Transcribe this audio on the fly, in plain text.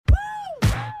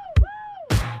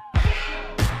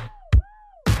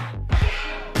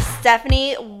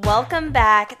Stephanie, welcome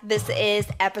back. This is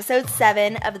episode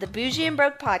 7 of the Bougie and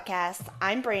Broke podcast.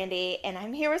 I'm Brandy, and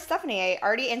I'm here with Stephanie. I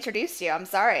already introduced you. I'm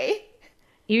sorry.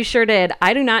 You sure did.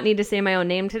 I do not need to say my own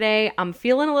name today. I'm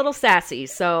feeling a little sassy,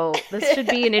 so this should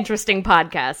be an interesting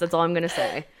podcast. That's all I'm going to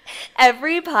say.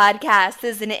 Every podcast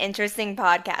is an interesting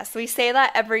podcast. We say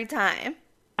that every time.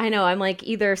 I know. I'm like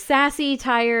either sassy,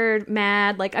 tired,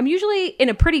 mad. Like I'm usually in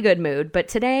a pretty good mood, but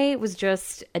today was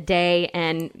just a day.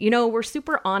 And, you know, we're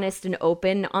super honest and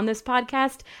open on this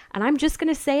podcast. And I'm just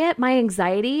going to say it. My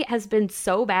anxiety has been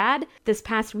so bad this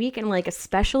past week. And like,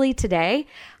 especially today,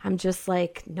 I'm just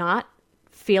like not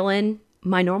feeling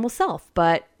my normal self.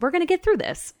 But we're going to get through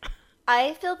this.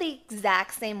 I feel the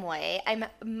exact same way. I'm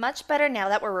much better now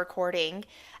that we're recording.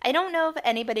 I don't know if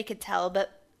anybody could tell,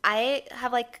 but I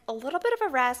have like a little bit of a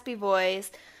raspy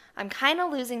voice. I'm kind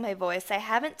of losing my voice. I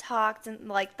haven't talked in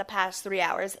like the past 3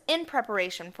 hours in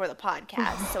preparation for the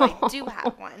podcast, so I do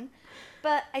have one.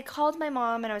 But I called my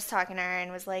mom and I was talking to her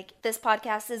and was like, this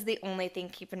podcast is the only thing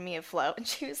keeping me afloat. And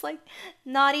she was like,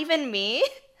 not even me?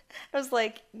 I was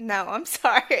like, no, I'm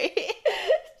sorry.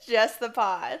 Just the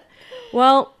pod.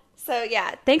 Well, so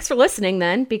yeah. Thanks for listening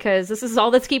then, because this is all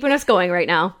that's keeping us going right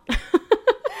now.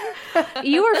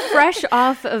 You are fresh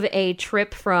off of a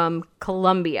trip from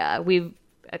Colombia. We've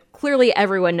clearly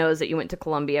everyone knows that you went to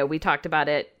Colombia. We talked about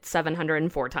it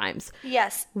 704 times.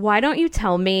 Yes. Why don't you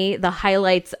tell me the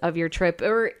highlights of your trip,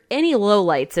 or any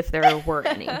lowlights if there were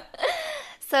any?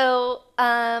 So,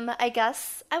 I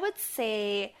guess I would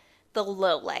say the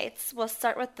lowlights, we'll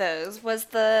start with those, was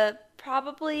the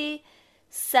probably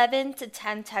 7 to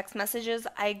 10 text messages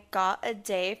I got a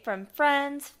day from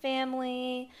friends,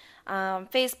 family,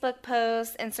 Facebook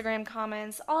posts, Instagram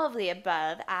comments, all of the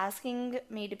above, asking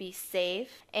me to be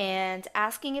safe and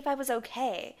asking if I was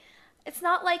okay. It's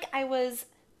not like I was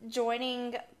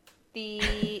joining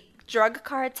the drug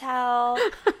cartel.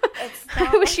 It's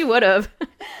not I wish you would have.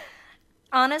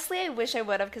 Honestly, I wish I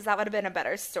would have, because that would have been a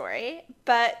better story.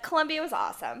 But Colombia was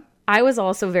awesome. I was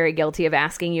also very guilty of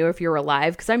asking you if you were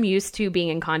alive, because I'm used to being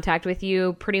in contact with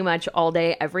you pretty much all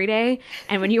day, every day.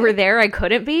 And when you were there, I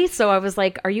couldn't be. So I was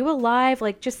like, are you alive?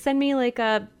 Like, just send me like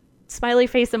a smiley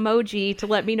face emoji to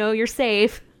let me know you're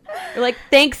safe. You're like,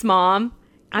 thanks, Mom.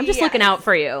 I'm just looking out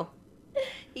for you.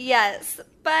 Yes.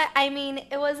 But, I mean,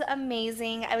 it was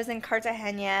amazing. I was in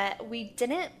Cartagena. We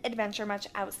didn't adventure much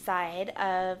outside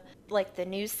of, like, the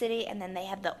new city, and then they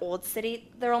have the old city.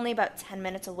 They're only about 10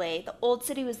 minutes away. The old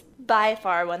city was by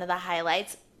far one of the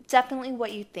highlights. Definitely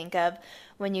what you think of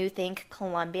when you think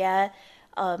Colombia.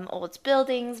 Old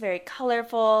buildings, very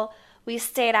colorful. We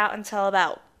stayed out until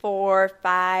about 4,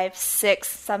 5, 6,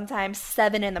 sometimes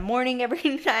 7 in the morning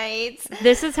every night.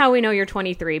 This is how we know you're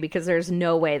 23, because there's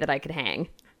no way that I could hang.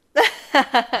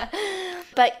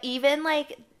 But even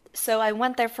like, so I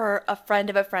went there for a friend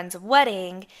of a friend's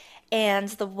wedding, and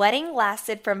the wedding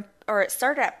lasted it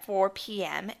started at 4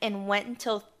 p.m. and went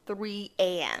until 3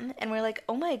 a.m. And we're like,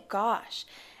 oh my gosh.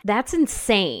 That's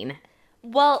insane.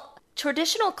 Well,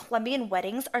 traditional Colombian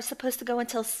weddings are supposed to go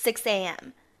until 6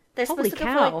 a.m. They're supposed to go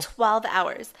for like 12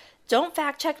 hours. Don't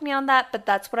fact check me on that, but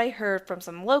that's what I heard from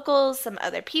some locals, some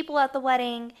other people at the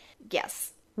wedding.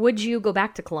 Yes. Would you go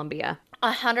back to Colombia?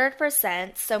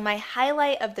 100%. So my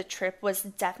highlight of the trip was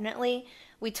definitely,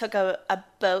 we took a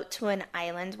boat to an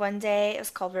island one day. It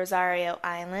was called Rosario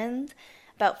Island,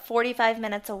 about 45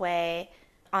 minutes away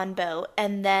on boat.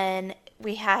 And then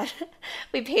we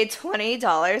paid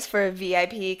 $20 for a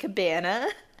VIP cabana.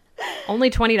 Only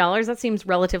 $20? That seems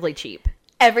relatively cheap.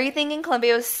 Everything in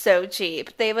Colombia was so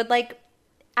cheap. They would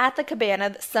at the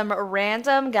cabana, some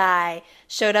random guy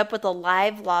showed up with a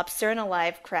live lobster and a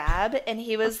live crab, and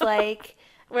he was like,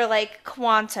 we're like,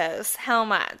 ¿Cuántos? How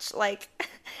much? Like,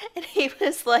 and he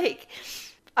was like,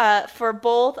 for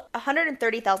both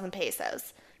 130,000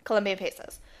 pesos, Colombian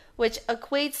pesos, which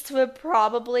equates to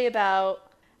probably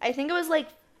about, I think it was like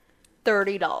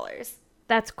 $30.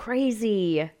 That's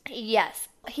crazy. Yes.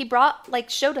 He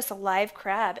showed us a live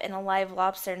crab and a live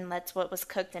lobster, and that's what was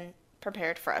cooked and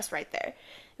prepared for us right there.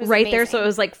 Right amazing. There, so it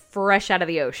was like fresh out of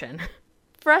the ocean.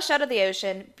 Fresh out of the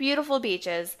ocean, beautiful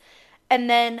beaches. And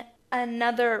then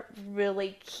another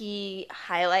really key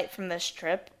highlight from this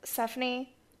trip,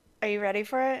 Stephanie, are you ready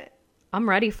for it? I'm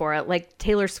ready for it. Like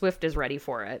Taylor Swift is ready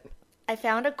for it. I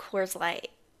found a Coors Light.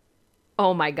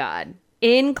 Oh my God.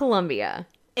 In Colombia.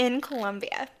 In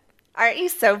Colombia. Aren't you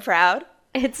so proud?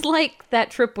 It's like that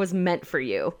trip was meant for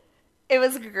you. It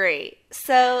was great.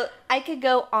 So I could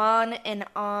go on and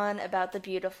on about the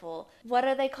beautiful, what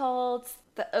are they called?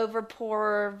 The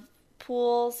overpour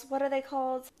pools. What are they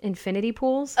called? Infinity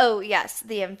pools? Oh, yes.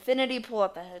 The infinity pool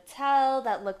at the hotel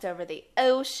that looked over the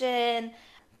ocean.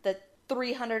 The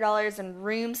 $300 in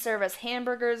room service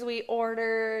hamburgers we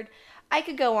ordered. I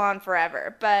could go on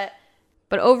forever, but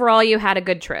overall, you had a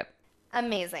good trip.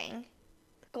 amazing.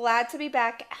 Glad to be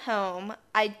back home.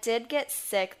 I did get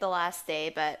sick the last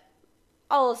day, but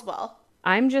all is well.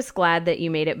 I'm just glad that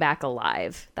you made it back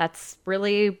alive.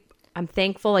 I'm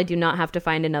thankful I do not have to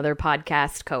find another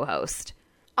podcast co-host.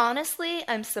 Honestly,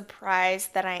 I'm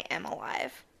surprised that I am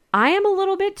alive. I am a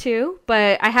little bit too,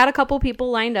 but I had a couple people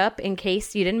lined up in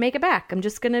case you didn't make it back. I'm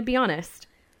just going to be honest.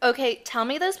 Okay, tell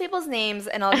me those people's names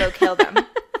and I'll go kill them.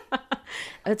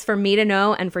 It's for me to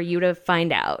know and for you to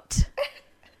find out.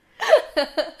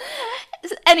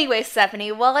 Anyway,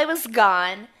 Stephanie, while I was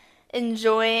gone,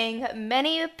 enjoying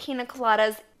many pina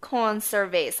coladas con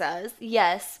cervezas.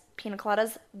 Yes, pina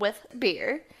coladas with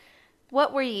beer.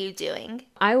 What were you doing?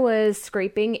 I was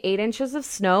scraping 8 inches of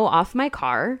snow off my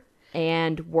car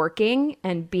and working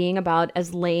and being about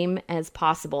as lame as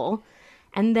possible.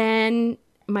 And then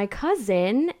my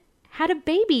cousin had a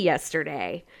baby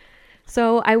yesterday.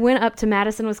 So I went up to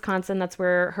Madison, Wisconsin. That's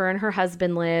where her and her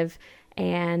husband live.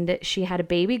 And she had a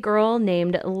baby girl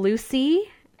named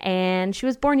Lucy. And she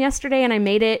was born yesterday, and I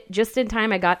made it just in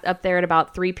time. I got up there at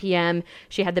about 3 p.m.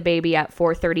 She had the baby at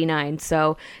 4:39.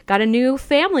 So got a new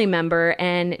family member,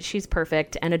 and she's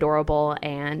perfect and adorable.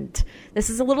 And this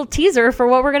is a little teaser for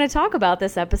what we're going to talk about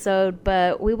this episode,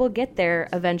 but we will get there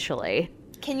eventually.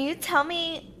 Can you tell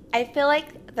me, I feel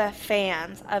like the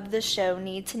fans of the show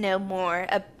need to know more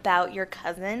about your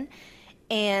cousin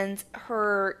and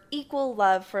her equal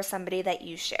love for somebody that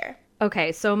you share.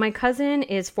 Okay, so my cousin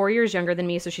is 4 years younger than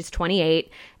me, so she's 28,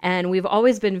 and we've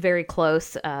always been very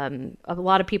close. A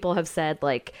lot of people have said,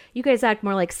 like, you guys act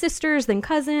more like sisters than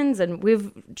cousins, and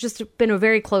we've just been a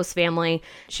very close family.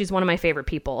 She's one of my favorite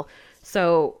people.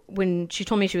 So when she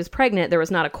told me she was pregnant, there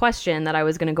was not a question that I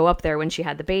was going to go up there when she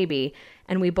had the baby,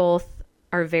 and we both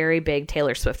are very big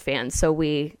Taylor Swift fans, so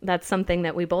that's something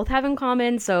that we both have in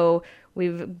common, so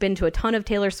we've been to a ton of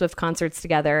Taylor Swift concerts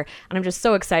together, and I'm just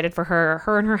so excited for her.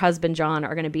 Her and her husband, John,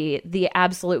 are going to be the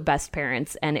absolute best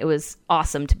parents, and it was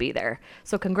awesome to be there.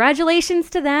 So congratulations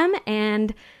to them,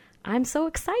 and I'm so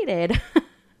excited.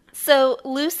 So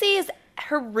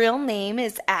her real name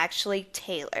is actually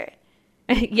Taylor.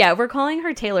 Yeah, we're calling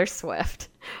her Taylor Swift,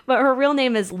 but her real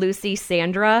name is Lucy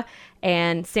Sandra,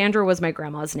 and Sandra was my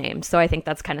grandma's name, so I think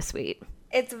that's kind of sweet.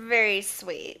 It's very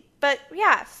sweet. But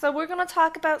yeah, so we're going to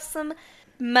talk about some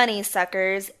money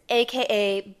suckers,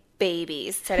 aka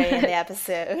babies, today in the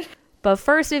episode. But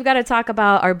first, we've got to talk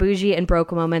about our bougie and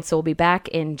broke moments, so we'll be back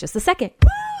in just a second.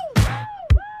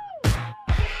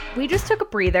 We just took a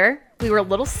breather. We were a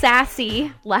little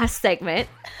sassy last segment.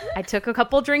 I took a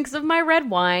couple drinks of my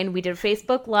red wine. We did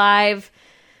Facebook Live,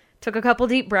 took a couple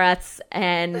deep breaths,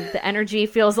 and the energy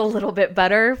feels a little bit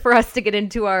better for us to get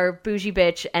into our bougie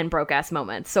bitch and broke ass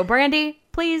moments. So Brandy,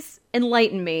 please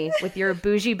enlighten me with your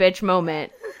bougie bitch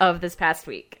moment of this past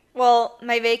week. Well,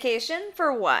 my vacation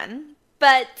for one,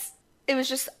 but it was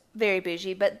just very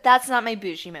bougie, but that's not my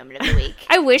bougie moment of the week.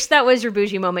 I wish that was your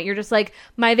bougie moment. You're just like,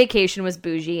 my vacation was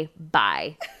bougie.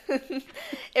 Bye.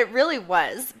 It really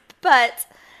was, but...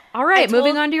 All right,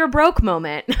 moving on to your broke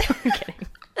moment. I'm kidding.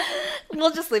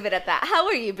 We'll just leave it at that. How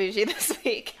are you bougie this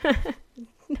week?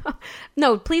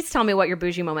 No, please tell me what your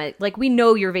bougie moment... Like, we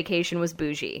know your vacation was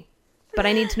bougie, but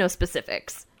I need to know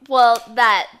specifics. Well,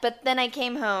 but then I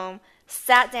came home,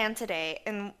 sat down today,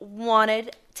 and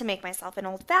wanted to make myself an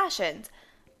old-fashioned.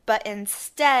 But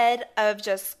instead of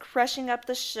just crushing up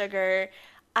the sugar,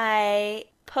 I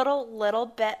put a little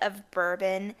bit of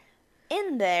bourbon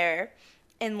in there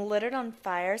and lit it on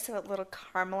fire so it little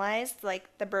caramelized, like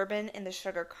the bourbon and the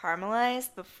sugar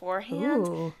caramelized beforehand.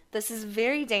 Ooh. This is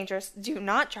very dangerous. Do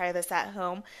not try this at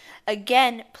home.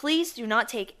 Again, please do not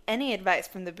take any advice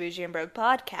from the Bougie and Broke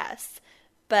podcast.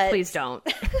 But Please don't.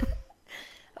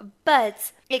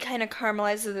 But it kind of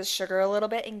caramelizes the sugar a little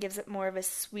bit and gives it more of a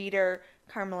sweeter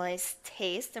caramelized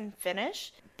taste and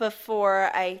finish before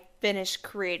I finish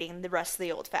creating the rest of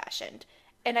the old-fashioned.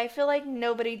 And I feel like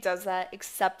nobody does that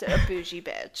except a bougie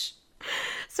bitch.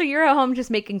 So you're at home just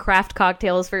making craft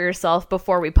cocktails for yourself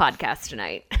before we podcast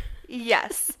tonight.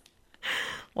 Yes.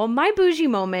 Well, my bougie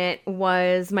moment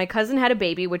was my cousin had a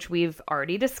baby, which we've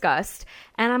already discussed.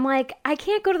 And I'm like, I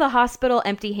can't go to the hospital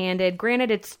empty-handed.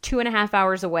 Granted, it's 2.5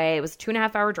 hours away. It was a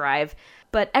 2.5 hour drive.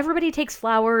 But everybody takes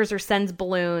flowers or sends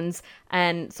balloons.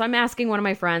 And so I'm asking one of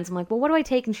my friends, I'm like, well, what do I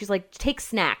take? And she's like, take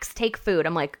snacks, take food.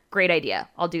 I'm like, great idea.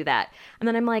 I'll do that. And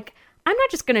then I'm like, I'm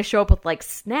not just going to show up with like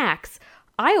snacks.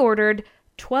 I ordered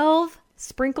 12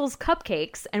 Sprinkles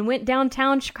Cupcakes and went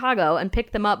downtown Chicago and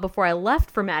picked them up before I left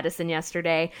for Madison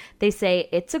yesterday. They say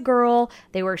it's a girl.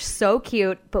 They were so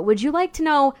cute. But would you like to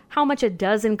know how much a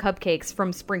dozen cupcakes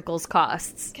from Sprinkles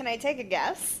costs? Can I take a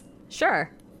guess? Sure.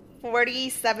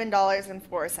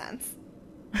 $47.04.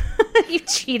 You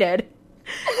cheated.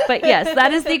 But yes,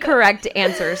 that is the correct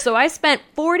answer. So I spent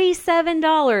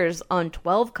 $47 on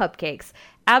 12 cupcakes.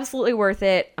 Absolutely worth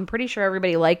it. I'm pretty sure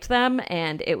everybody liked them,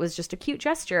 and it was just a cute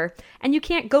gesture. And you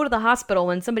can't go to the hospital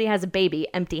when somebody has a baby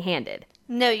empty-handed.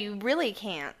 No, you really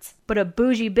can't. But a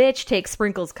bougie bitch takes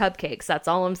Sprinkles cupcakes. That's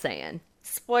all I'm saying.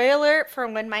 Spoiler for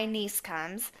when my niece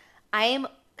comes. I am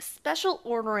special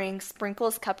ordering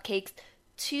Sprinkles cupcakes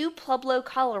to Pueblo,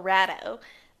 Colorado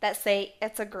that say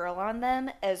it's a girl on them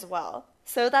as well.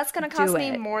 So that's going to cost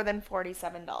me more than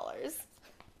 $47.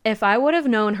 If I would have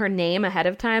known her name ahead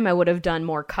of time, I would have done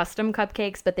more custom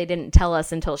cupcakes, but they didn't tell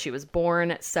us until she was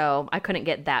born, so I couldn't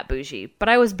get that bougie. But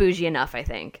I was bougie enough, I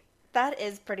think. That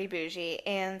is pretty bougie,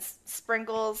 and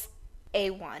Sprinkles,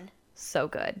 A1. So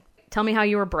good. Tell me how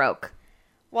you were broke.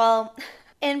 Well,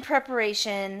 in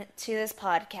preparation to this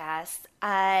podcast,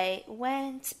 I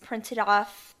went, printed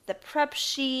off the prep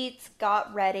sheets,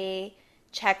 got ready,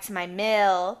 checked my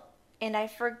mail, and I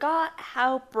forgot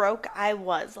how broke I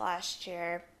was last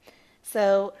year.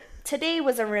 So today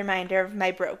was a reminder of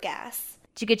my broke ass.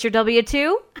 Did you get your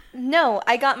W-2? No,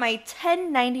 I got my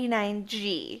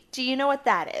 1099-G. Do you know what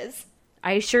that is?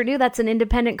 I sure do. That's an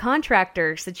independent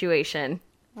contractor situation.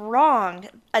 Wrong.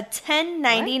 A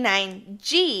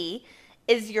 1099-G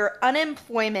is your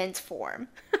unemployment form.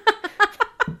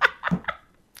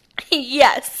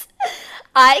 Yes,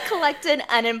 I collected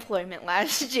unemployment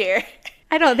last year.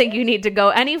 I don't think you need to go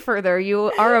any further.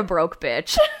 You are a broke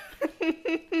bitch.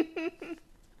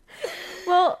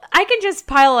 Well, I can just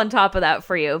pile on top of that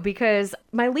for you because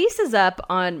my lease is up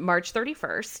on March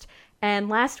 31st. And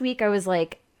last week I was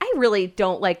like, I really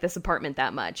don't like this apartment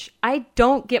that much. I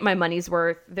don't get my money's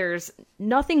worth. There's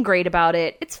nothing great about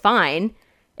it. It's fine.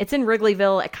 It's in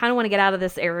Wrigleyville. I kind of want to get out of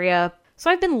this area. So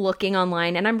I've been looking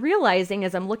online and I'm realizing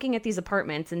as I'm looking at these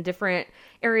apartments in different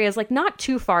areas, like not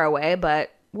too far away,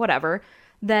 but whatever,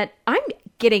 that I'm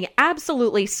getting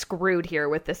absolutely screwed here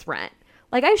with this rent.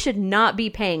 Like I should not be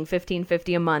paying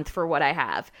 $1,550 a month for what I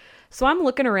have. So I'm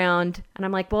looking around and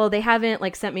I'm like, well, they haven't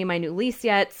like sent me my new lease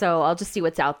yet, so I'll just see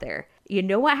what's out there. You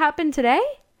know what happened today?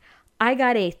 I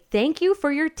got a thank you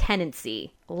for your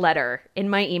tenancy letter in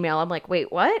my email. I'm like,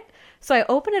 wait, what? So I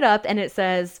open it up and it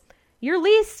says, your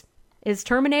lease is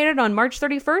terminated on March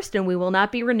 31st and we will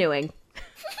not be renewing.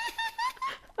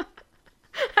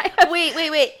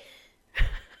 Wait.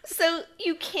 So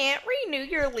you can't renew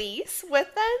your lease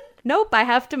with them? Nope, I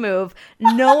have to move.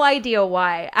 No idea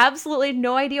why. Absolutely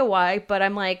no idea why. But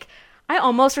I'm like, I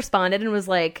almost responded and was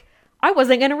like, I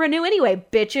wasn't going to renew anyway,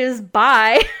 bitches.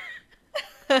 Bye.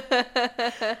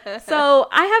 So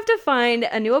I have to find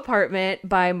a new apartment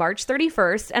by March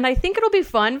 31st. And I think it'll be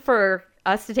fun for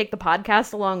us to take the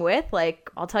podcast along with. Like,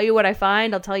 I'll tell you what I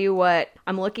find. I'll tell you what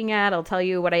I'm looking at. I'll tell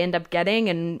you what I end up getting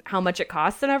and how much it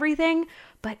costs and everything.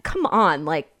 But come on,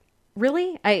 like,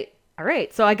 really? All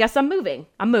right, so I guess I'm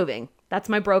moving. That's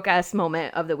my broke ass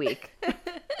moment of the week.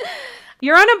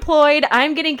 You're unemployed.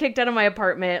 I'm getting kicked out of my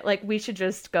apartment. Like, we should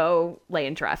just go lay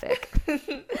in traffic.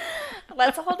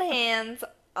 Let's hold hands.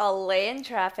 I'll lay in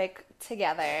traffic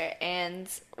together and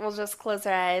we'll just close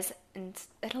our eyes and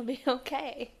it'll be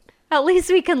okay. At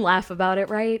least we can laugh about it,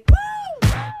 right?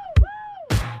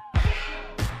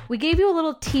 We gave you a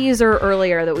little teaser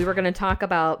earlier that we were going to talk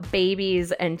about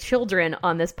babies and children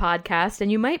on this podcast,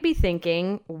 and you might be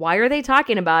thinking, why are they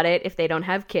talking about it if they don't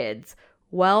have kids?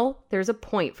 Well, there's a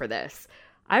point for this.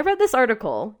 I read this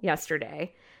article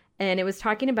yesterday, and it was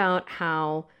talking about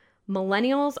how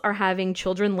millennials are having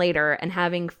children later and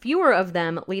having fewer of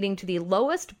them, leading to the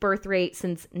lowest birth rate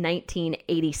since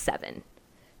 1987.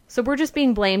 So we're just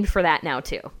being blamed for that now,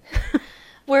 too.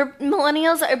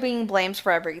 Millennials are being blamed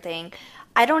for everything.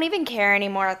 I don't even care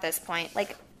anymore at this point.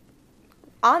 Like,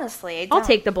 honestly, I don't. I'll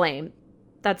take the blame.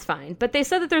 That's fine. But they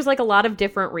said that there's like a lot of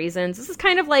different reasons. This is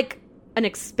kind of like an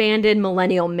expanded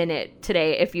millennial minute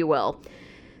today, if you will.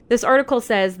 This article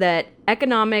says that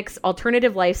economics,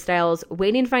 alternative lifestyles,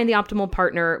 waiting to find the optimal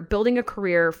partner, building a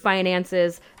career,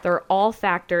 finances, they're all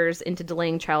factors into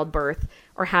delaying childbirth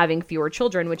or having fewer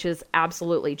children, which is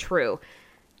absolutely true.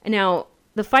 Now,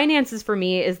 the finances for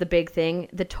me is the big thing.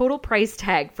 The total price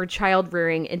tag for child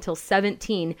rearing until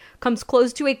 17 comes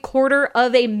close to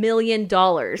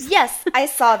 $250,000. Yes, I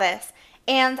saw this.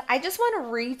 And I just want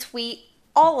to retweet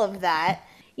all of that.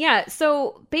 Yeah,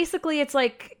 so basically it's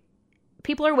like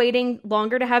people are waiting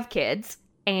longer to have kids.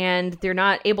 and they're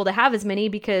not able to have as many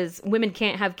because women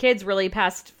can't have kids really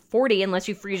past 40 unless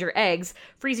you freeze your eggs.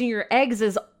 Freezing your eggs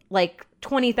is like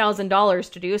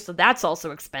 $20,000 to do, so that's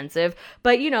also expensive.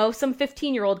 But, some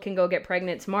 15-year-old can go get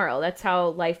pregnant tomorrow. That's how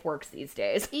life works these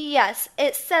days. Yes,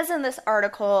 it says in this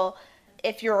article,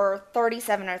 if you're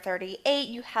 37 or 38,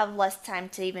 you have less time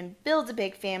to even build a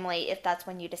big family if that's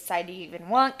when you decide you even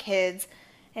want kids.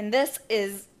 And this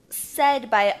is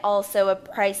said by also a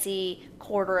pricey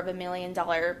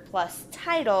 $250,000 plus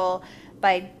title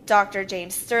by Dr.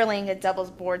 James Sterling, a doubles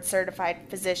board certified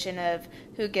physician of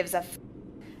Who Gives a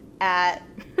at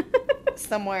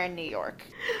somewhere in New York.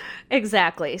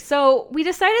 Exactly. So we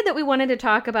decided that we wanted to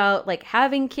talk about like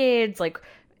having kids, like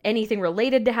anything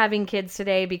related to having kids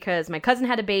today, because my cousin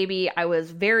had a baby. I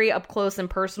was very up close and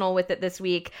personal with it this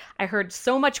week. I heard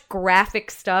so much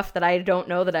graphic stuff that I don't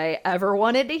know that I ever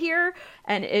wanted to hear.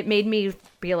 And it made me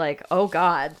be like, oh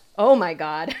God, oh my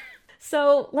God.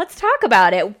 So let's talk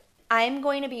about it. I'm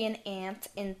going to be an aunt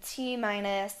in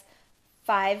T-minus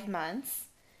 5 months.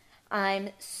 I'm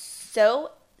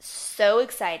so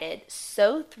excited,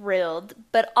 so thrilled,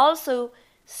 but also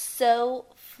so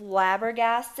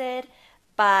flabbergasted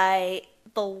by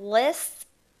the list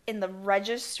in the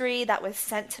registry that was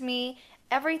sent to me.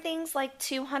 Everything's like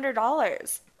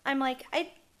 $200. I'm like,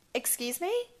 excuse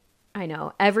me? I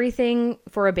know. Everything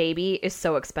for a baby is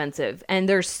so expensive, and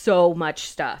there's so much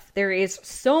stuff. There is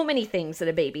so many things that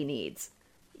a baby needs.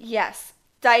 Yes.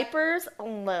 Diapers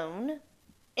alone,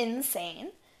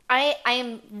 insane. I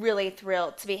am really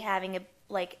thrilled to be having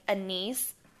a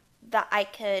niece that I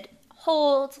could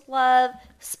hold, love,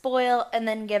 spoil, and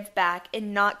then give back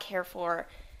and not care for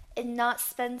and not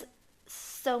spend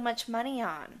so much money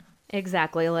on.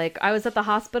 Exactly. Like, I was at the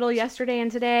hospital yesterday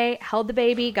and today, held the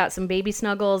baby, got some baby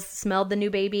snuggles, smelled the new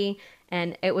baby,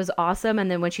 and it was awesome. And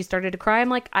then when she started to cry, I'm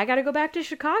like, I gotta go back to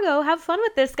Chicago. Have fun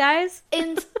with this, guys.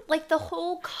 And the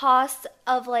whole cost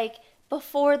of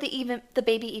before the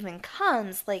baby even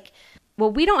comes,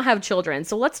 well, we don't have children,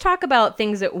 so let's talk about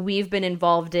things that we've been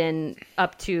involved in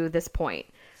up to this point.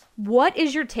 What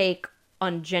is your take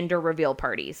on gender reveal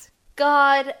parties?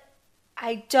 God,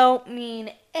 I don't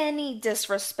mean any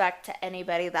disrespect to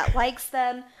anybody that likes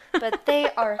them, but they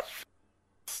are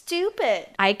stupid.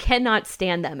 I cannot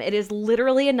stand them. It is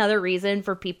literally another reason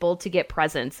for people to get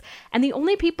presents. And the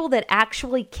only people that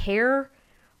actually care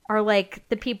are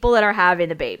the people that are having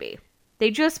the baby. They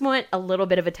just want a little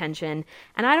bit of attention.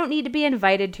 And I don't need to be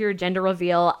invited to your gender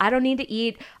reveal. I don't need to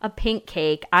eat a pink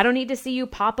cake. I don't need to see you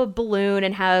pop a balloon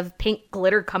and have pink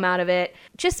glitter come out of it.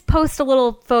 Just post a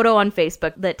little photo on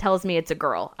Facebook that tells me it's a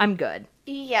girl. I'm good.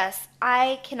 Yes,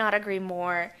 I cannot agree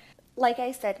more. Like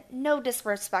I said, no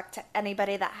disrespect to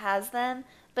anybody that has them,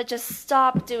 but just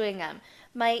stop doing them.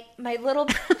 My little...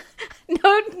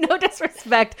 No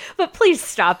disrespect, but please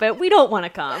stop it. We don't want to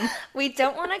come. We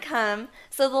don't want to come.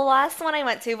 So the last one I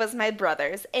went to was my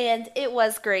brother's, and it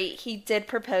was great. He did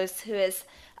propose to his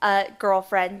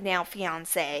girlfriend, now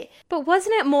fiance. But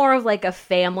wasn't it more of a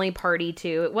family party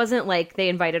too? It wasn't like they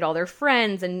invited all their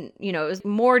friends and, it was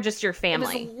more just your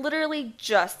family. It was literally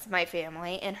just my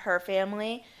family and her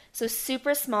family. So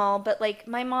super small, but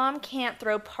my mom can't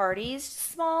throw parties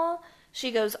small.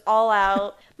 She goes all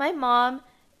out. My mom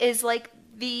is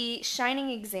the shining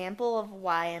example of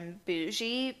why I'm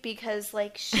bougie, because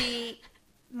she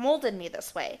molded me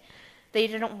this way. They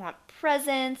didn't want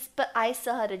presents, but I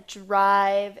still had to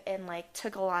drive and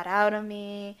took a lot out of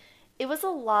me. It's a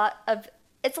lot of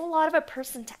a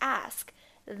person to ask.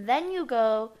 Then you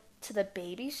go to the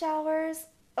baby showers.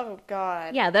 Oh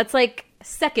God. Yeah, that's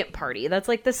second party. That's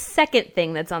the second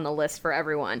thing that's on the list for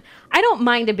everyone. I don't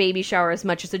mind a baby shower as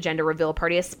much as a gender reveal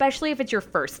party, especially if it's your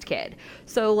first kid.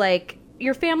 So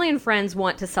your family and friends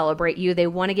want to celebrate you. They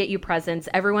want to get you presents.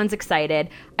 Everyone's excited.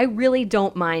 I really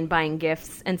don't mind buying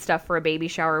gifts and stuff for a baby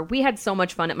shower. We had so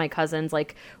much fun at my cousin's.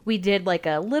 We did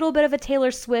a little bit of a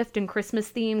Taylor Swift and Christmas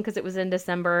theme because it was in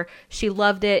December. She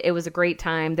loved it. It was a great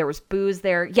time. There was booze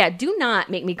there. Yeah, do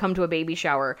not make me come to a baby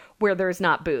shower where there's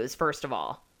not booze, first of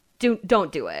all.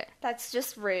 Don't do it. That's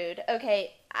just rude.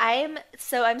 Okay, I'm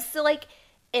still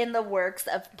in the works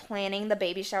of planning the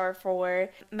baby shower for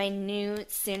my new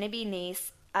soon-to-be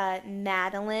niece,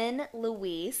 Madeline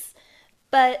Louise.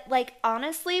 But,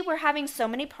 honestly, we're having so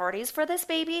many parties for this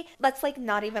baby that's,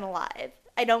 not even alive.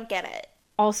 I don't get it.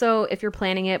 Also, if you're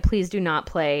planning it, please do not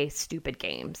play stupid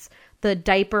games. The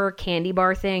diaper candy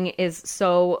bar thing is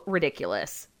so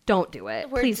ridiculous. Don't do it.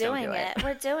 Please don't do it.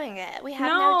 We're doing it. We have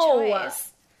no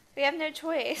choice. We have no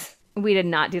choice. We did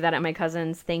not do that at my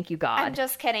cousin's. Thank you, God. I'm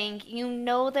just kidding. You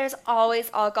know there's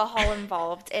always alcohol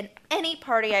involved in any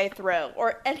party I throw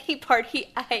or any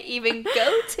party I even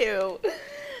go to.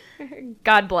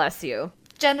 God bless you.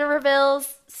 Gender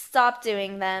reveals, stop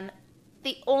doing them.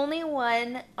 The only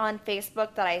one on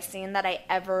Facebook that I seen that I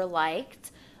ever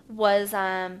liked was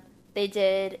they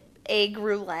did egg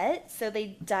roulette. So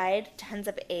they dyed tons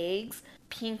of eggs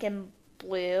pink and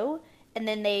blue, and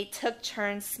then they took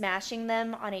turns smashing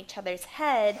them on each other's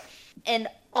head, and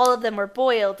all of them were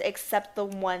boiled except the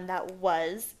one that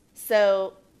was.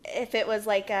 So if it was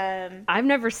like I've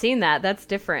never seen that. That's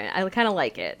different. I kind of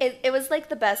like it. It was like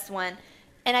the best one.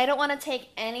 And I don't want to take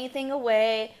anything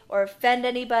away or offend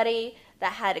anybody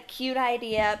that had a cute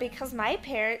idea, because my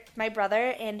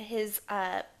brother and his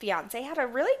fiance had a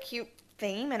really cute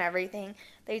theme and everything.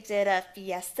 They did a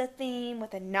fiesta theme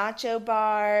with a nacho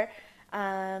bar.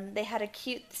 They had a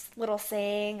cute little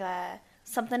saying,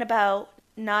 something about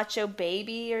nacho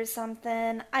baby or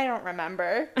something. I don't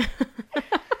remember.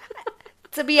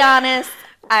 To be honest,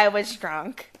 I was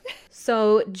drunk.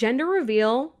 So gender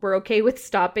reveal, we're okay with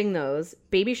stopping those.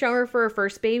 Baby shower for a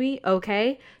first baby,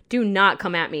 okay. Do not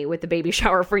come at me with the baby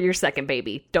shower for your second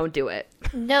baby. Don't do it.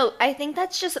 No, I think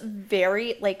that's just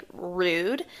very,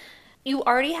 rude. You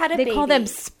already had a baby. They call them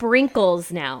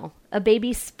sprinkles now. A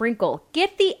baby sprinkle.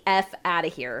 Get the F out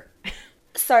of here.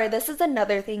 Sorry, this is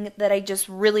another thing that I just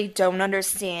really don't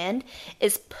understand,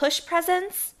 is push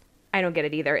presents. I don't get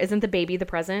it either. Isn't the baby the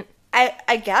present?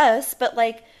 I guess, but,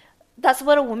 that's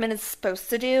what a woman is supposed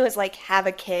to do, is, have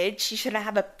a kid. She shouldn't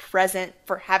have a present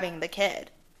for having the kid,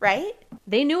 right?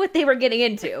 They knew what they were getting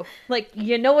into.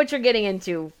 You know what you're getting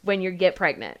into when you get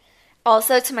pregnant.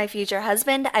 Also, to my future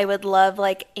husband, I would love,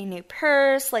 a new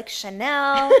purse,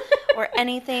 Chanel, or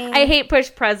anything. I hate push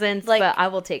presents, but I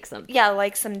will take some. Yeah,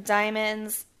 some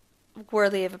diamonds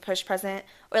worthy of a push present.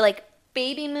 Or,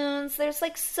 baby moons. There's,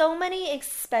 so many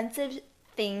expensive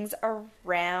things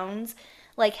around,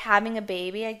 having a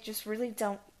baby. I just really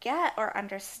don't get or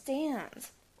understand.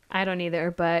 I don't either,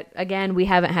 but again, we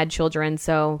haven't had children,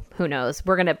 so who knows?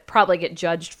 We're going to probably get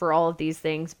judged for all of these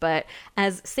things, but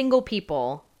as single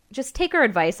people, just take our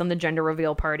advice on the gender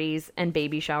reveal parties and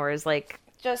baby showers.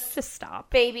 Just stop.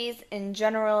 Babies in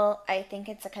general, I think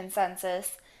it's a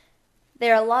consensus.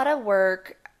 They're a lot of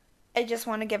work. I just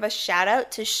want to give a shout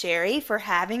out to Sherry for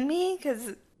having me,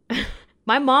 because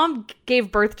my mom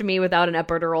gave birth to me without an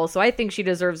epidural, so I think she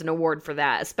deserves an award for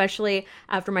that, especially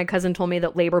after my cousin told me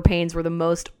that labor pains were the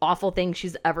most awful thing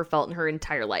she's ever felt in her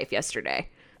entire life yesterday.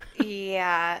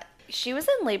 Yeah, she was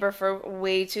in labor for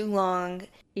way too long.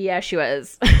 Yeah, she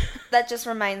was. That just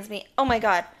reminds me. Oh my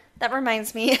God, that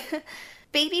reminds me.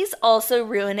 Babies also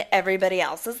ruin everybody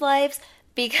else's lives,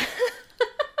 because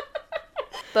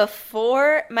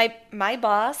before my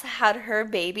boss had her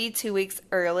baby 2 weeks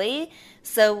early.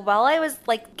 So while I was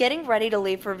getting ready to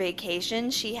leave for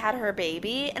vacation, she had her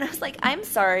baby, and I was like, I'm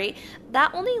sorry,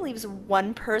 that only leaves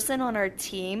one person on our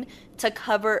team to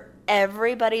cover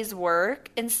everybody's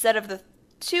work. Instead of the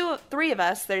three of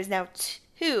us, there's now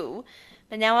two.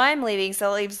 But now I'm leaving,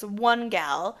 so it leaves one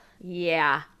gal.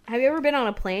 Yeah. Have you ever been on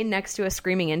a plane next to a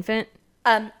screaming infant?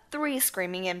 3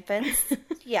 screaming infants.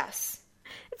 Yes.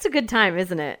 It's a good time,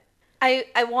 isn't it?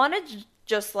 I wanted to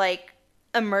just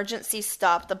emergency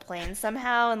stop the plane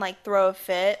somehow and throw a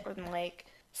fit and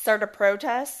start a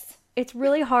protest. It's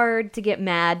really hard to get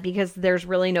mad because there's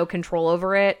really no control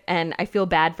over it, and I feel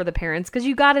bad for the parents because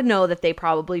you got to know that they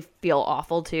probably feel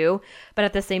awful too, but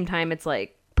at the same time it's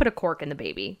put a cork in the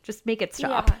baby, just make it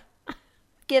stop. Yeah.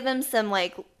 Give him some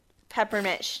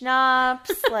peppermint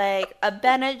schnapps, a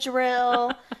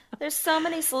Benadryl. There's so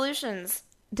many solutions.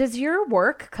 Does your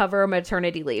work cover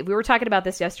maternity leave? We were talking about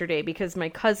this yesterday because my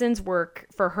cousin's work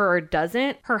for her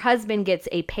doesn't. Her husband gets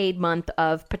a paid month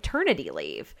of paternity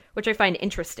leave, which I find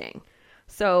interesting.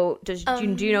 So do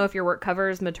you know if your work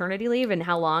covers maternity leave and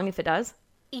how long, if it does?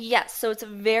 Yes, so it's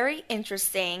very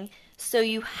interesting. So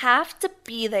you have to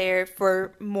be there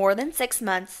for more than 6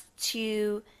 months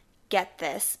to get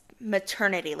this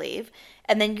maternity leave.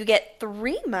 And then you get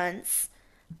 3 months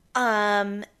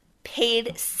paid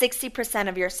 60%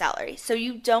 of your salary. So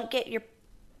you don't get your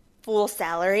full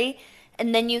salary,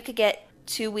 and then you could get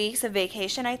 2 weeks of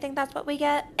vacation. I think that's what we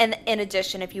get. And in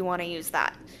addition, if you want to use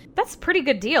that. That's a pretty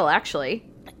good deal, actually.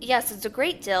 Yes, it's a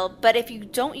great deal. But if you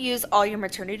don't use all your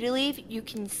maternity leave, you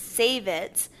can save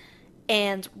it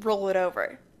and roll it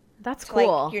over. That's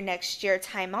cool. Your next year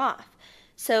time off.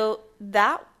 So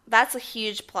that's a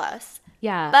huge plus.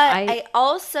 Yeah. But I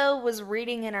also was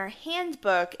reading in our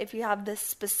handbook, if you have this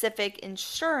specific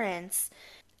insurance,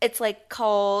 it's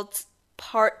called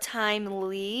part-time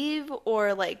leave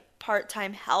or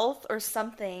part-time health or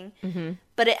something,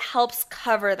 but it helps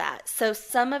cover that. So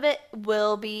some of it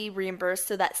will be reimbursed,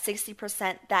 so that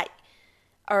 60% that,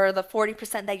 or the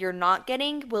 40% that you're not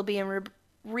getting will be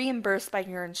reimbursed by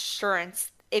your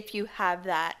insurance if you have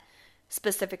that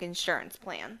specific insurance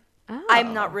plan. Oh.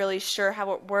 I'm not really sure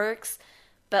how it works,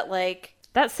 but like...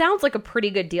 That sounds like a pretty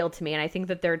good deal to me, and I think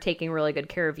that they're taking really good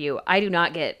care of you. I do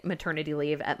not get maternity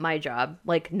leave at my job,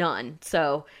 like none.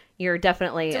 So you're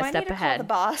definitely a step ahead. Do I need to call the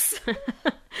boss?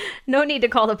 No need to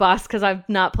call the boss because I'm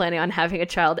not planning on having a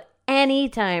child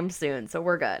anytime soon, so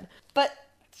we're good. But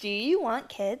do you want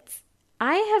kids?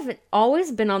 I have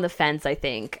always been on the fence, I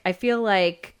think. I feel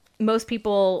like most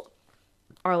people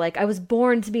are like, I was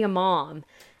born to be a mom.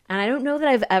 And I don't know that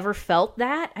I've ever felt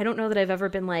that. I don't know that I've ever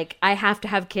been like, I have to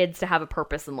have kids to have a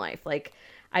purpose in life. Like,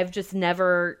 I've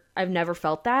never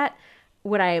felt that.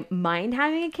 Would I mind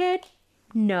having a kid?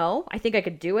 No. I think I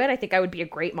could do it. I think I would be a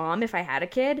great mom if I had a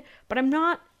kid. But I'm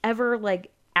not ever,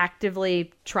 like,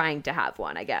 actively trying to have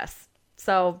one, I guess.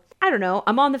 So, I don't know.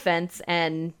 I'm on the fence,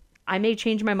 and I may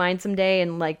change my mind someday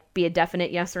and, like, be a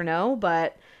definite yes or no.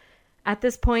 But at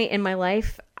this point in my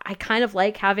life, I kind of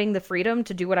like having the freedom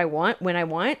to do what I want when I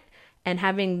want and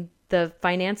having the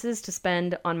finances to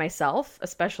spend on myself,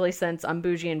 especially since I'm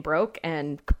bougie and broke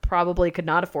and probably could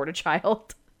not afford a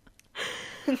child.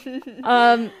 But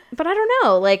I don't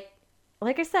know. Like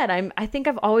I said, I think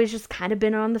I've always just kind of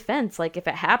been on the fence. Like if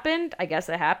it happened, I guess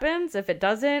it happens. If it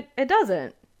doesn't, it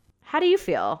doesn't. How do you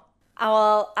feel?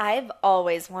 Well, I've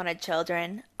always wanted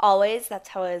children. Always. That's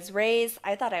how I was raised.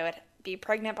 I thought I would be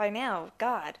pregnant by now.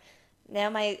 God. Now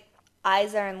my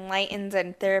eyes are enlightened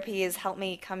and therapy has helped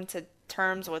me come to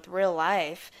terms with real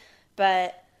life.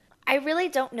 But I really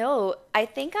don't know. I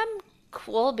think I'm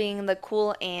cool being the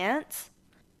cool aunt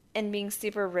and being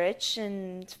super rich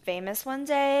and famous one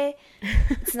day.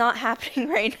 It's not happening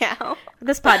right now.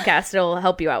 This podcast will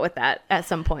help you out with that at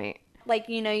some point. Like,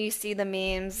 you know, you see the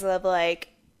memes of like,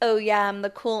 oh yeah, I'm the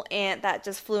cool aunt that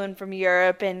just flew in from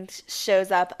Europe and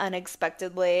shows up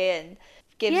unexpectedly and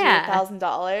gives you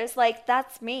 $1,000. Like,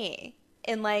 that's me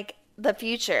in, like, the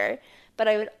future. But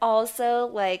I would also,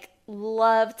 like,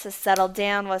 love to settle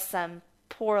down with some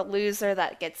poor loser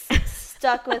that gets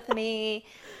stuck with me,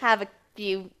 have a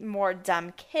few more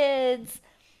dumb kids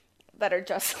that are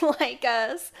just like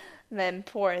us, than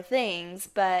poor things.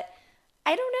 But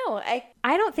I don't know.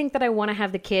 I don't think that I want to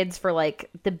have the kids for,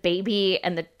 like, the baby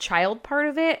and the child part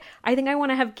of it. I think I want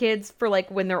to have kids for,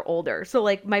 like, when they're older. So,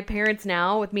 like, my parents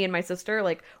now, with me and my sister,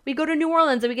 like, we go to New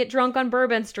Orleans and we get drunk on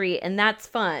Bourbon Street, and that's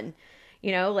fun.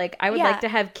 You know, like, I would like to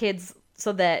have kids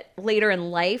so that later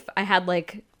in life, I had,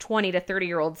 like, 20 to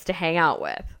 30-year-olds to hang out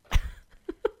with.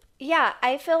 Yeah,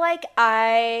 I feel like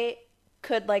I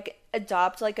could, like,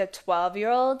 adopt, like, a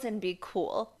 12-year-old and be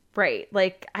cool. Right.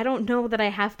 Like, I don't know that I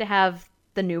have to have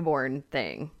the newborn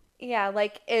thing. Yeah,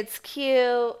 like, it's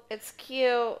cute,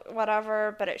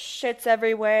 whatever, but it shits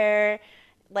everywhere.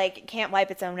 Like, it can't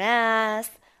wipe its own ass.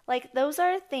 Like, those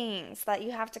are things that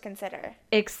you have to consider.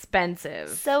 Expensive.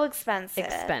 So expensive.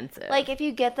 Expensive. Like, if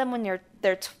you get them when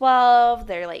they're 12,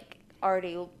 they're, like,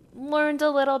 already learned a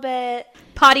little bit.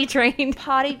 Potty trained.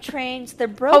 They're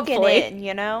broken Hopefully. in,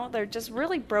 you know? They're just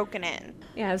really broken in.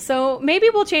 Yeah, so maybe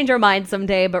we'll change our minds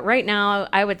someday, but right now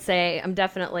I would say I'm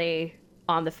definitely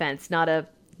on the fence, not a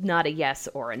yes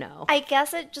or a no. I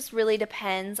guess it just really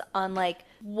depends on, like,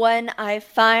 when I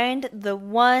find the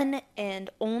one and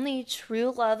only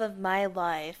true love of my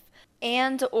life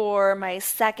and or my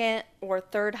second or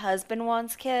third husband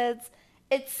wants kids.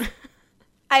 It's,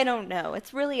 I don't know.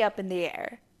 It's really up in the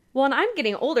air. Well, and I'm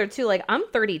getting older too. Like, I'm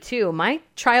 32. My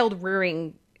child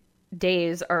rearing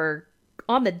days are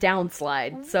on the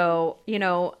downslide. So, you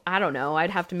know, I don't know.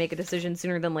 I'd have to make a decision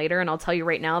sooner than later. And I'll tell you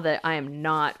right now that I am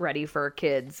not ready for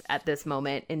kids at this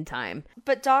moment in time.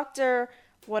 But Dr.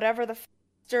 whatever the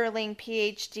Sterling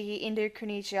PhD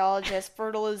endocrinologist,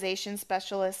 fertilization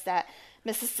specialist at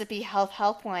Mississippi Health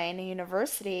Helpline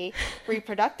University,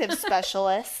 reproductive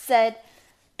specialist, said,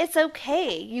 it's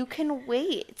okay. You can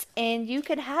wait and you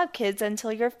can have kids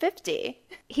until you're 50.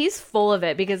 He's full of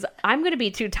it because I'm going to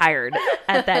be too tired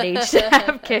at that age to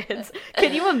have kids.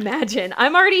 Can you imagine?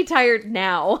 I'm already tired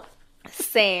now.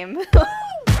 Same.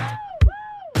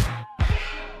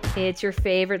 It's your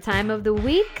favorite time of the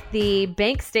week, the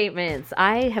bank statements.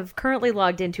 I have currently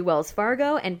logged into Wells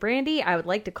Fargo, and Brandy, I would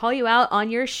like to call you out on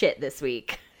your shit this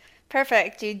week.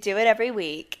 Perfect. You do it every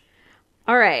week.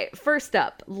 All right, first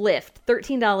up, Lyft,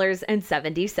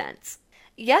 $13.70.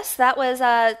 Yes, that was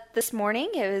this morning.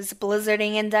 It was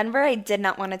blizzarding in Denver. I did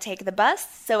not want to take the bus,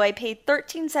 so I paid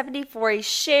 $13.70 for a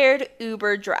shared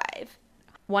Uber drive.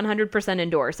 100%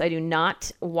 endorse. I do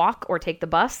not walk or take the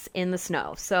bus in the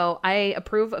snow. So I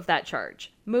approve of that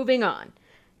charge. Moving on.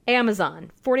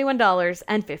 Amazon,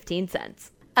 $41.15.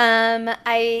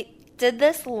 I did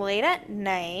this late at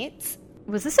night.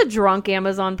 Was this a drunk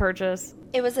Amazon purchase?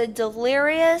 It was a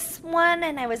delirious one,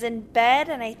 and I was in bed,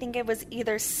 and I think it was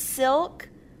either silk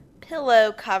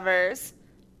pillow covers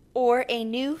or a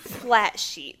new flat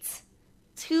sheet.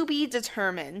 To be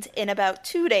determined in about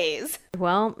 2 days.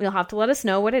 Well, you'll have to let us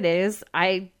know what it is.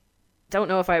 I don't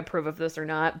know if I approve of this or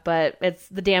not, but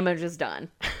the damage is done.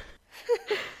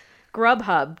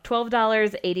 Grubhub,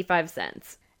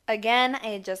 $12.85. Again, I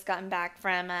had just gotten back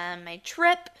from my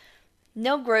trip.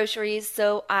 No groceries,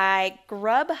 so I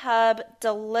Grubhub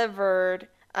delivered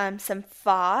some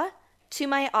pho to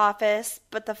my office,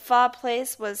 but the pho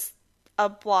place was a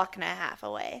block and a half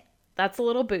away. That's a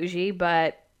little bougie,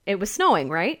 but it was snowing,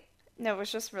 right? No, it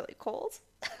was just really cold.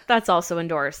 That's also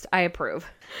endorsed. I approve.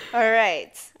 All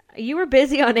right. You were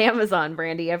busy on Amazon,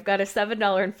 Brandy. I've got a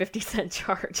 $7.50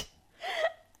 charge.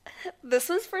 This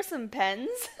was for some pens.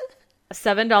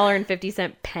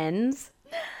 $7.50 pens?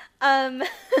 I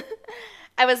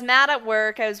was mad at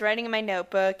work. I was writing in my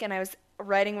notebook, and I was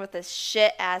writing with this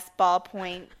shit-ass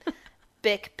ballpoint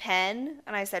Bic pen,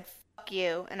 and I said, fuck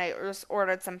you, and I just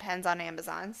ordered some pens on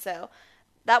Amazon, so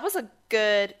that was a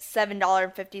good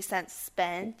 $7.50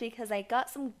 spend because I got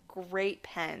some great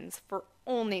pens for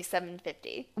only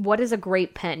 $7.50. What is a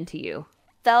great pen to you?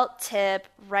 Felt tip,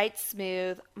 write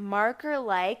smooth,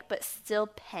 marker-like, but still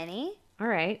penny. All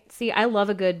right. See, I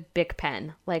love a good Bic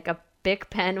pen. Like a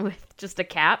Bic pen with just a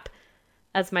cap.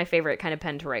 That's my favorite kind of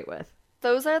pen to write with.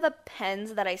 Those are the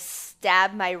pens that I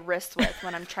stab my wrist with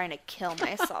when I'm trying to kill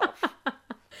myself.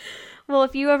 Well,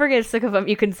 if you ever get sick of them,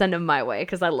 you can send them my way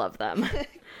because I love them.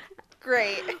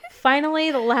 Great.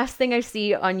 Finally, the last thing I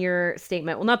see on your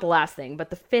statement, well, not the last thing,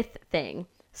 but the fifth thing,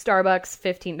 Starbucks,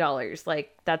 $15.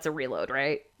 Like, that's a reload,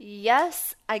 right?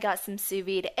 Yes, I got some sous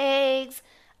vide eggs.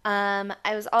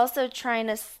 I was also trying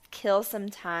to kill some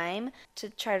time to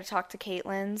try to talk to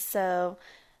Caitlin, so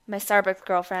my Starbucks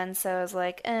girlfriend, so I was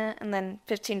like, and then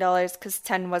 $15 because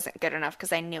 10 wasn't good enough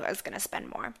because I knew I was going to spend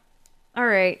more. All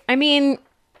right. I mean,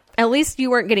 at least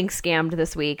you weren't getting scammed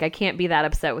this week. I can't be that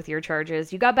upset with your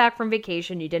charges. You got back from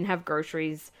vacation. You didn't have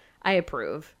groceries. I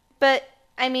approve. But,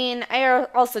 I mean, I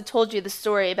also told you the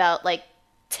story about,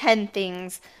 10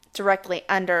 things directly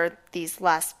under these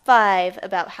last 5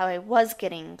 about how I was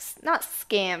getting, not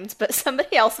scammed, but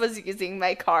somebody else was using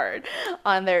my card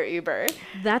on their Uber.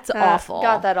 That's awful.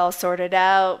 Got that all sorted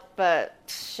out, but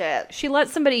shit. She let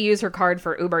somebody use her card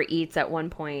for Uber Eats at one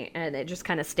point, and it just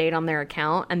kind of stayed on their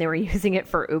account, and they were using it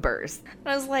for Ubers.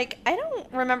 I was like, I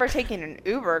don't remember taking an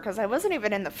Uber because I wasn't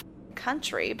even in the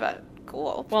country, but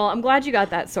cool. Well, I'm glad you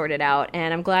got that sorted out,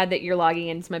 and I'm glad that you're logging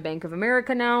into my Bank of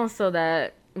America now so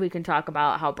that we can talk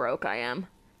about how broke I am.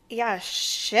 Yeah,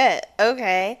 shit.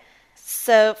 Okay.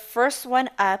 So, first one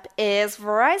up is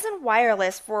Verizon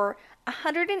Wireless for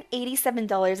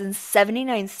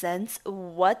 $187.79.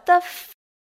 What the f*** is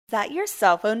that your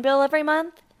cell phone bill every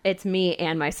month? It's me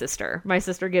and my sister. My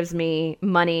sister gives me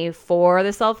money for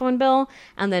the cell phone bill,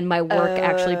 and then my work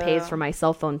actually pays for my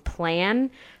cell phone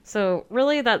plan. So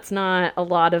really, that's not a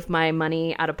lot of my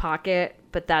money out of pocket,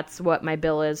 but that's what my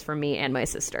bill is for me and my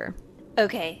sister.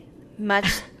 Okay,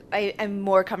 I'm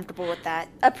more comfortable with that.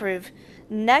 Approve.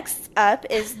 Next up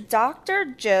is Dr.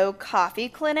 Joe Coffee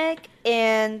Clinic,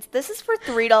 and this is for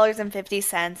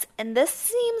 $3.50, and this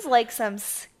seems like some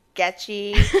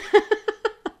sketchy,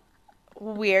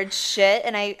 weird shit,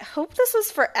 and I hope this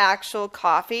was for actual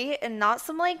coffee and not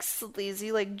some,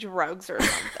 sleazy, drugs or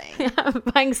something. I'm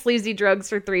buying sleazy drugs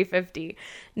for $3.50.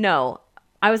 No,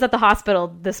 I was at the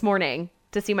hospital this morning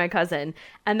to see my cousin,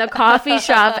 and the coffee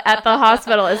shop at the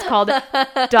hospital is called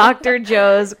Dr.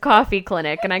 Joe's Coffee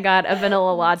Clinic, and I got a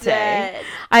vanilla latte.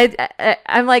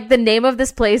 I'm like, the name of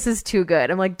this place is too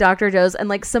good. I'm like, Dr. Joe's,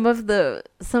 and some of the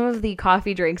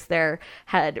coffee drinks there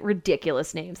had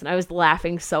ridiculous names, and I was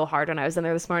laughing so hard when I was in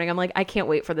there this morning. I'm like, I can't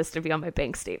wait for this to be on my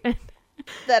bank statement.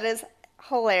 That is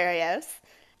hilarious.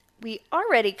 We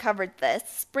already covered this.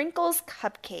 Sprinkles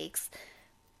Cupcakes,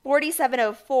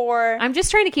 $47.04. I'm just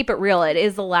trying to keep it real. It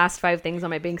is the last 5 things on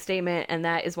my bank statement, and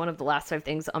that is one of the last 5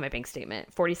 things on my bank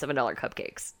statement. $47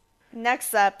 cupcakes.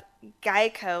 Next up,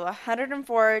 Geico,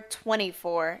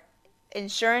 $104.24.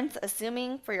 Insurance,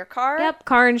 assuming for your car? Yep,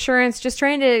 car insurance. Just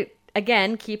trying to,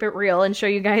 again, keep it real and show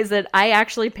you guys that I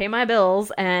actually pay my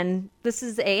bills, and this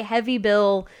is a heavy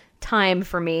bill time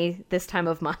for me this time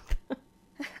of month.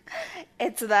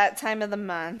 It's that time of the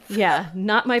month. Yeah,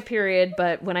 not my period,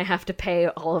 but when I have to pay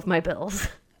all of my bills.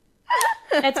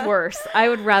 It's worse. I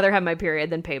would rather have my period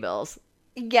than pay bills.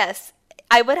 Yes,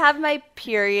 I would have my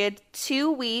period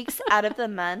 2 weeks out of the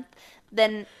month,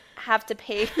 then have to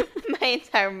pay my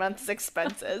entire month's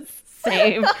expenses.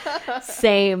 Same.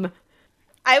 Same.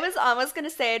 I was almost going to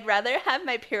say I'd rather have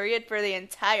my period for the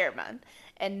entire month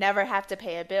and never have to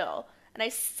pay a bill. And I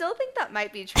still think that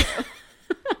might be true.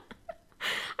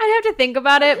 I'd have to think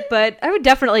about it, but I would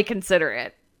definitely consider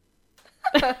it.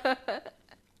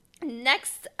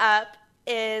 Next up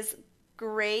is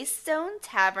Greystone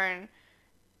Tavern.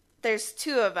 There's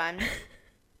 2 of them.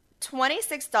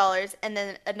 $26 and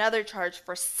then another charge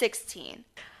for $16.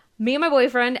 Me and my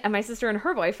boyfriend and my sister and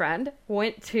her boyfriend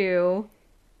went to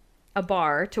a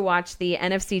bar to watch the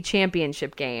NFC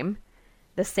Championship game,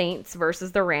 the Saints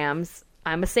versus the Rams.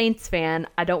 I'm a Saints fan.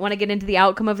 I don't want to get into the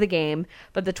outcome of the game,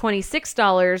 but the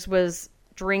 $26 was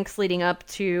drinks leading up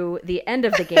to the end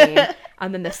of the game,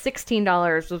 and then the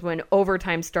 $16 was when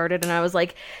overtime started, and I was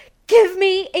like, give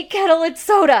me a kettle and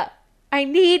soda. I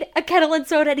need a kettle and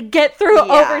soda to get through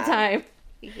overtime.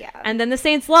 Yeah. And then the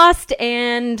Saints lost,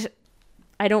 and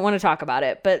I don't want to talk about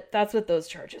it, but that's what those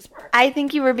charges were. I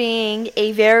think you were being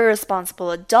a very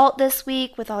responsible adult this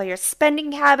week with all your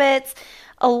spending habits.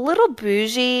 A little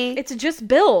bougie. It's just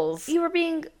bills. You were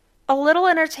being a little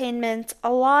entertainment,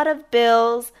 a lot of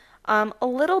bills, a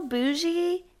little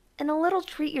bougie, and a little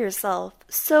treat yourself.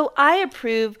 So I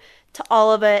approve to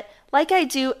all of it, like I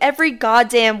do every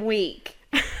goddamn week.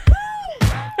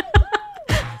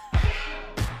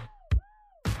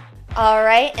 All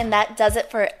right, and that does it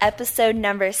for episode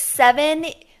number 7.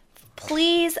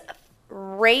 Please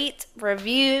rate,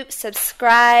 review,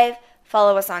 subscribe,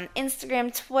 follow us on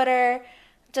Instagram, Twitter.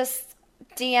 Just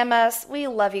DM us. We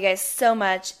love you guys so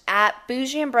much at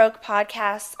Bougie and Broke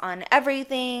Podcast on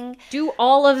everything. Do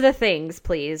all of the things,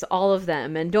 please. All of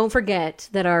them. And don't forget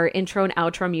that our intro and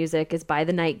outro music is by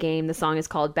The Night Game. The song is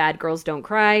called Bad Girls Don't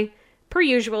Cry. Per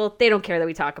usual, they don't care that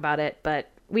we talk about it, but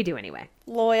we do anyway.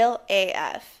 Loyal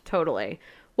AF. Totally.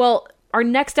 Well, our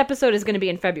next episode is going to be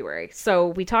in February. So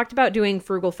we talked about doing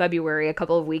Frugal February a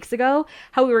couple of weeks ago,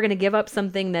 how we were going to give up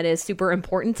something that is super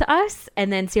important to us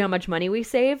and then see how much money we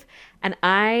save. And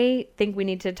I think we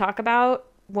need to talk about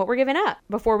what we're giving up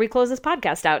before we close this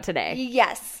podcast out today.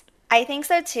 Yes, I think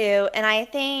so too. And I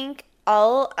think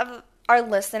all of our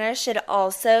listeners should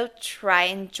also try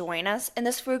and join us in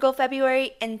this Frugal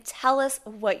February and tell us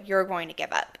what you're going to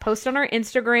give up. Post on our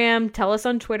Instagram, tell us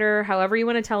on Twitter, however you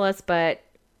want to tell us, but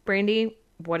Brandy,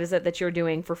 what is it that you're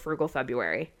doing for Frugal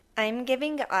February? I'm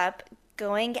giving up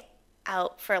going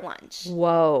out for lunch.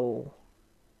 Whoa.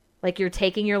 Like you're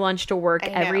taking your lunch to work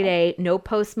every day. No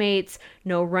Postmates,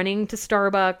 no running to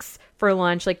Starbucks for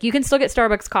lunch. Like you can still get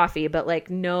Starbucks coffee, but like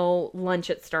no lunch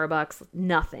at Starbucks,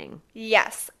 nothing.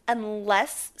 Yes,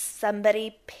 unless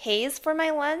somebody pays for my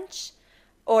lunch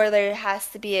or there has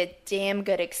to be a damn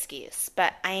good excuse.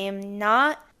 But I am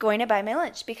not going to buy my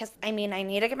lunch because, I mean, I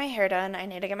need to get my hair done. I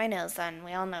need to get my nails done.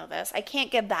 We all know this. I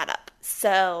can't give that up.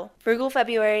 So, Frugal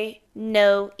February,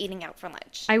 no eating out for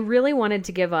lunch. I really wanted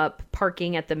to give up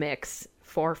parking at the Mix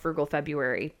for Frugal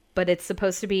February, but it's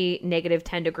supposed to be negative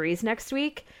 10 degrees next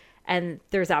week, and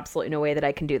there's absolutely no way that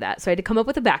I can do that. So I had to come up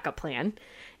with a backup plan,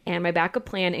 and my backup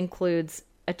plan includes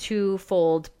a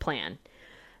 2-fold plan.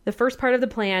 The first part of the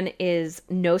plan is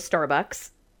no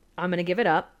Starbucks. I'm going to give it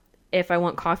up. If I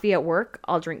want coffee at work,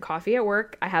 I'll drink coffee at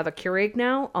work. I have a Keurig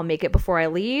now. I'll make it before I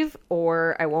leave,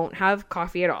 or I won't have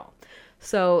coffee at all.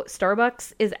 So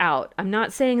Starbucks is out. I'm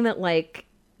not saying that like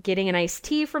getting an iced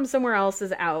tea from somewhere else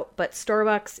is out, but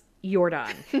Starbucks, you're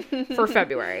done for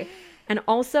February. And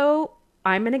also,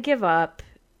 I'm going to give up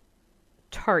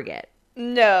Target.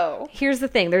 No. Here's the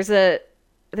thing. There's a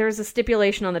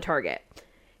stipulation on the Target.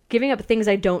 Giving up things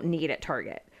I don't need at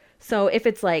Target. So if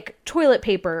it's like toilet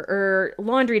paper or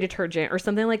laundry detergent or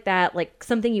something like that, like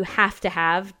something you have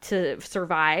to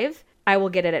survive, I will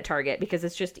get it at Target because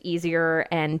it's just easier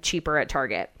and cheaper at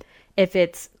Target. If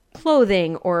it's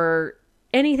clothing or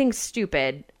anything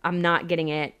stupid, I'm not getting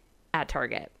it at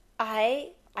Target.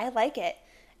 I like it.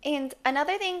 And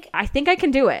another thing, I think I can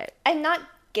do it. I'm not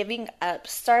giving up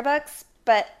Starbucks,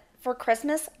 but for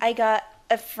Christmas, I got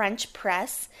a French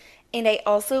press, and I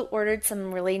also ordered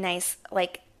some really nice,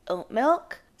 like, oat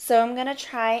milk. So I'm going to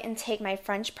try and take my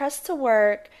French press to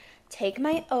work, take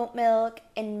my oat milk,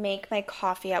 and make my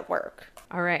coffee at work.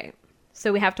 All right.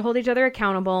 So we have to hold each other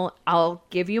accountable. I'll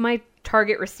give you my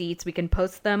Target receipts. We can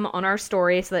post them on our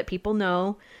story so that people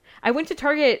know. I went to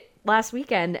Target last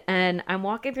weekend, and I'm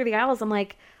walking through the aisles. I'm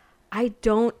like, I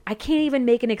can't even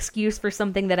make an excuse for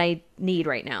something that I need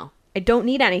right now. I don't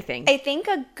need anything. I think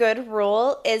a good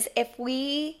rule is if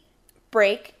we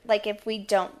break, like if we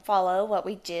don't follow what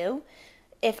we do,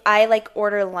 if I like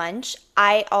order lunch,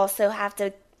 I also have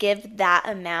to give that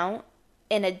amount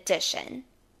in addition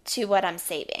to what I'm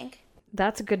saving.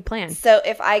 That's a good plan. So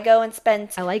if I go and spend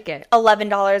I like it.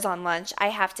 $11 on lunch, I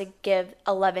have to give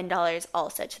 $11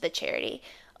 also to the charity,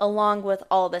 along with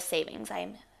all the savings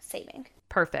I'm saving.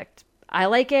 Perfect. I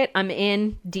like it. I'm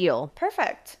in. Deal.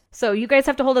 Perfect. So you guys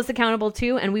have to hold us accountable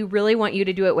too, and we really want you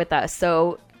to do it with us.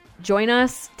 So join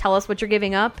us, tell us what you're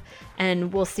giving up,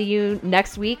 and we'll see you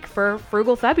next week for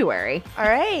Frugal February. All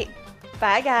right.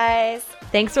 Bye, guys.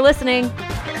 Thanks for listening.